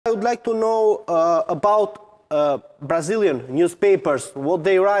would like to know about Brazilian newspapers, what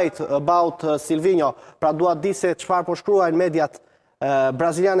they write about Sylvinho. Pra dua di se çfarë po shkruajnë mediat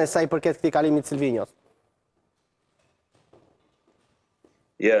braziliane sa I përket këtij kalimit Sylvinhos.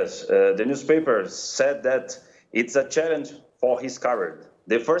 Yes, the newspaper said that it's a challenge for his career.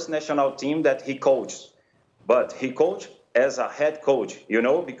 The first national team that he coached, but he coached as a head coach,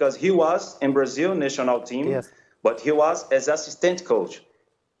 because he was in Brazil national team, yes. But he was as assistant coach.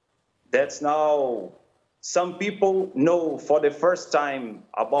 That's now some people know for the first time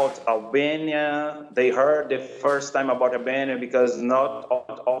about Albania. They heard the first time about Albania because not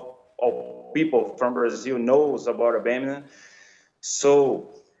all people from Brazil knows about Albania.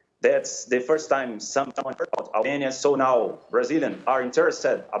 So that's the first time someone heard about Albania. So now Brazilians are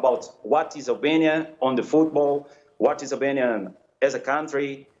interested about what is Albania on the football, what is Albania as a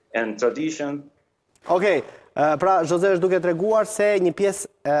country and tradition. Okay. Pra, Jose është duke treguar se një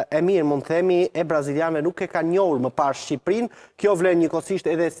pjesë e mirë, mund të themi, e brazilianëve nuk e kanë njohur më parë Shqipërinë. Kjo vlen njëkohësisht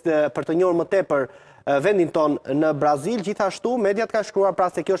edhe për të njohur më tepër vendin ton në Brazil. Gjithashtu, mediat kanë shkruar pra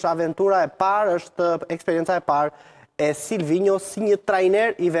se kjo është aventura e parë, është eksperienca e parë e Sylvinho si një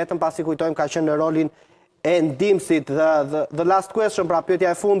trajner I vetëm, pasi kujtojmë ka qenë në rolin e ndihmësit. The last question, pra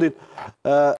pyetja e fundit,